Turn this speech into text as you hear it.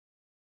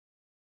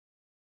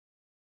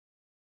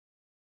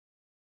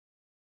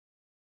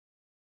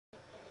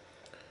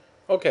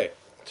Okay,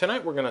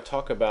 tonight we're going to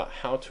talk about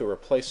how to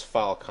replace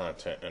file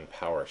content in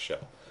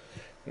PowerShell.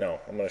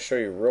 Now, I'm going to show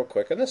you real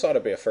quick, and this ought to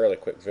be a fairly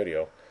quick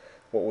video,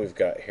 what we've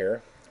got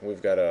here.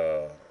 We've got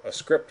a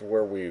script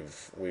where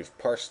we've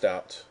parsed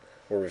out,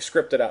 where we've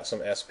scripted out some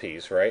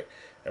SPs, right?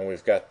 And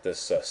we've got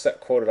this set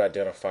quoted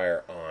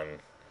identifier on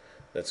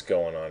that's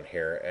going on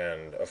here.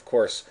 And of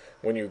course,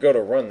 when you go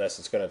to run this,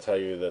 it's going to tell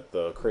you that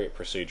the create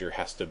procedure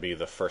has to be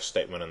the first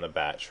statement in the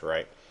batch,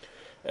 right?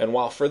 And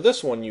while for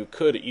this one you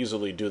could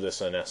easily do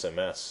this in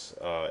SMS,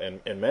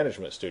 in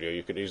Management Studio,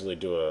 you could easily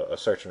do a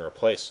search and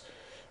replace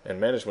in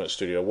Management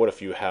Studio. What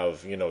if you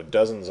have,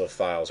 dozens of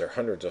files or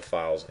hundreds of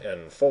files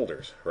in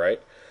folders,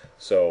 right?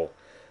 So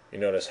you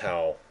notice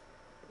how,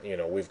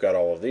 we've got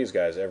all of these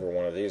guys. Every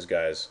one of these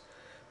guys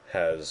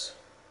has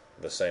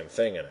the same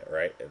thing in it,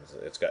 right?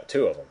 It's got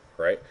two of them,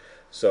 right?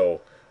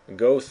 So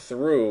go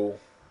through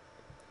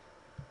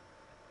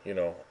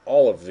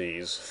all of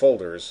these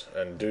folders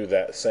and do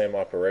that same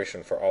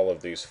operation for all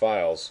of these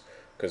files,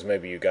 because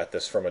maybe you got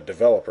this from a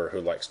developer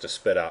who likes to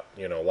spit out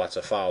lots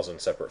of files in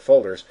separate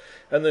folders,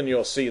 and then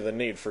you'll see the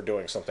need for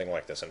doing something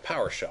like this in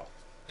PowerShell.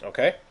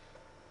 Okay?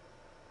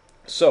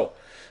 So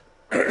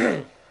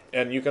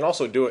and you can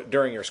also do it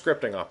during your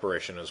scripting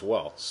operation as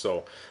well.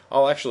 So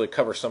I'll actually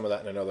cover some of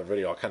that in another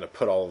video. I'll kind of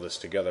put all of this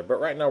together, but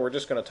right now we're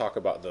just going to talk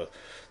about the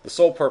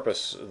sole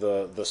purpose,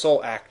 the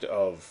sole act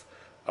of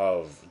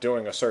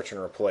doing a search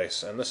and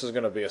replace. And this is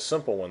going to be a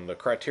simple one. The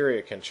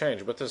criteria can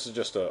change, but this is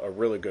just a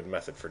really good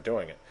method for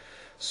doing it.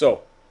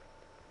 So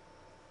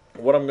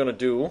what I'm going to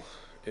do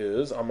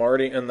is, I'm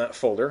already in that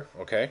folder,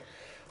 okay?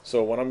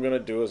 So what I'm going to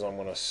do is I'm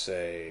going to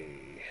say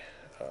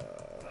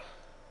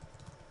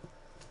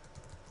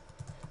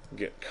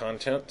get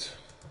content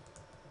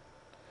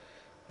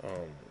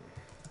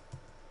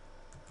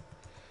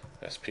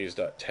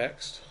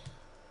sps.text.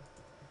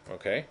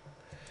 Okay,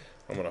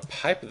 I'm going to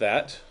pipe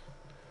that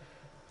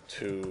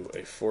to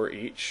a for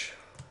each,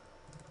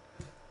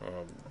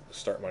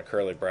 start my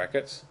curly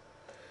brackets.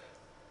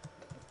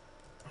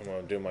 I'm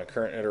going to do my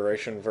current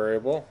iteration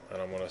variable,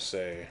 and I'm going to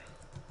say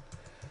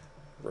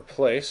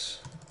replace.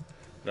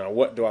 Now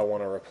what do I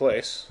want to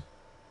replace?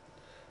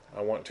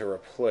 I want to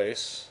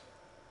replace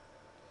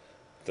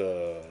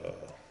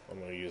I'm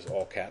going to use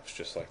all caps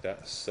just like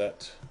that,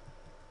 set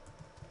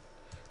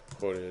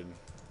quoted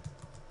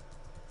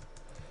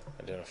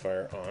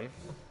identifier on.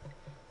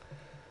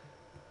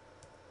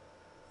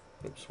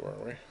 Oops, where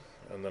are we?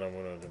 And then I'm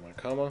going to do my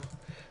comma,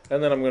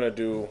 and then I'm going to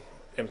do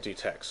empty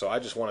text. So I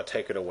just want to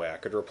take it away. I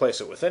could replace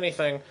it with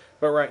anything,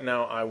 but right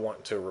now I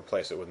want to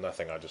replace it with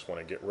nothing. I just want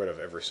to get rid of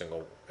every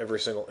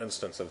single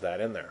instance of that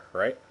in there,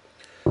 right?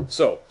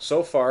 So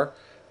far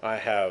I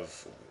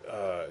have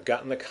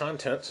gotten the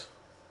content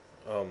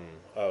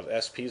of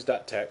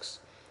sps.text.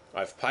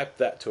 I've piped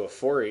that to a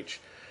for each,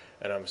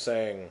 and I'm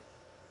saying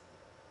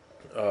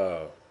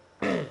for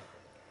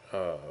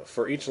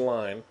each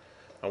line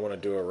I want to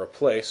do a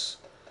replace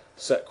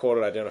set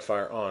quoted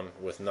identifier on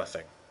with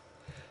nothing.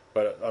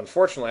 But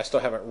unfortunately I still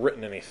haven't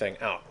written anything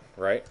out,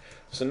 right?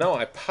 So now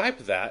I pipe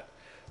that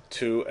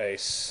to a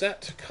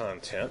set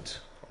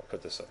content. I'll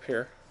put this up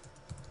here,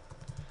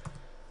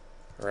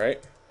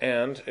 right?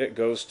 And it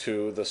goes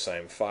to the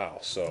same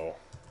file. So,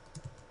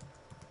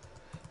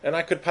 and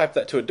I could pipe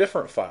that to a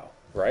different file,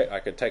 right?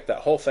 I could take that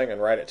whole thing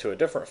and write it to a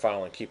different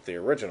file and keep the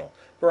original.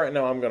 But right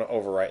now I'm going to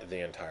overwrite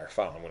the entire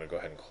file. I'm going to go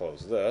ahead and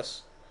close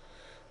this,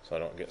 so I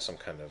don't get some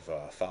kind of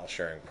file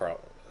sharing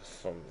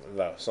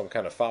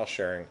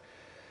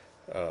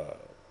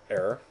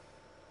error.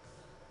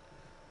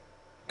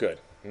 Good.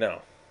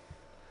 Now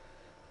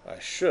I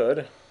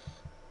should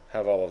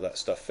have all of that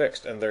stuff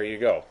fixed, and there you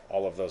go.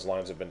 All of those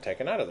lines have been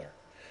taken out of there.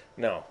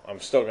 Now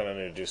I'm still going to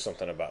need to do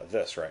something about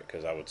this, right?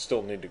 Because I would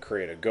still need to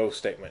create a go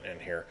statement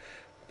in here,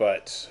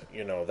 but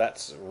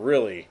that's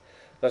really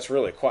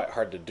quite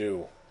hard to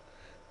do.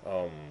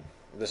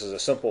 This is a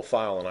simple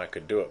file and I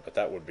could do it, but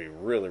that would be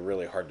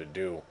really hard to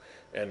do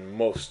in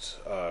most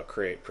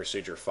create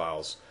procedure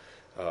files.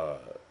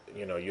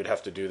 You'd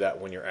have to do that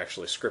when you're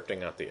actually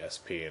scripting out the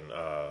SP, and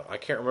I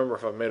can't remember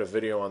if I've made a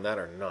video on that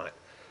or not.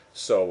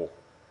 So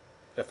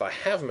if I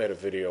have made a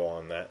video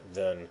on that,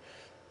 then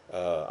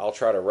I'll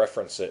try to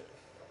reference it.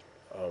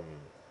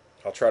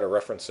 I'll try to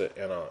reference it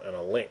in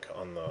a link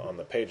on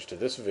the page to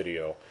this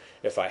video.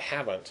 If I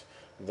haven't,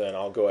 then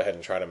I'll go ahead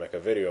and try to make a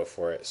video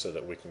for it so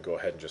that we can go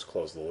ahead and just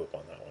close the loop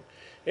on that one.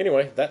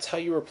 Anyway, that's how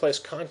you replace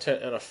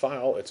content in a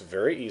file. It's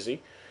very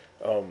easy.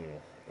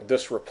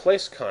 This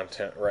replace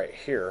content right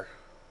here,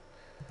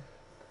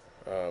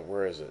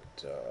 where is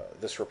it?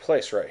 This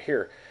replace right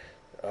here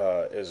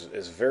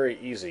is very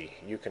easy.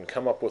 You can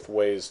come up with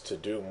ways to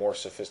do more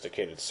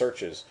sophisticated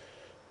searches.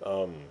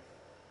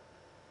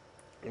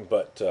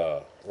 But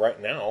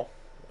right now,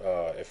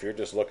 if you're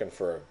just looking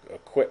for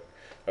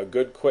a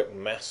good quick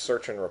mass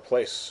search and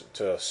replace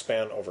to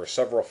span over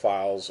several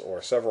files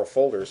or several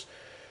folders,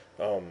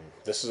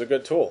 this is a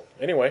good tool.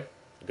 Anyway,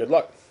 good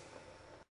luck.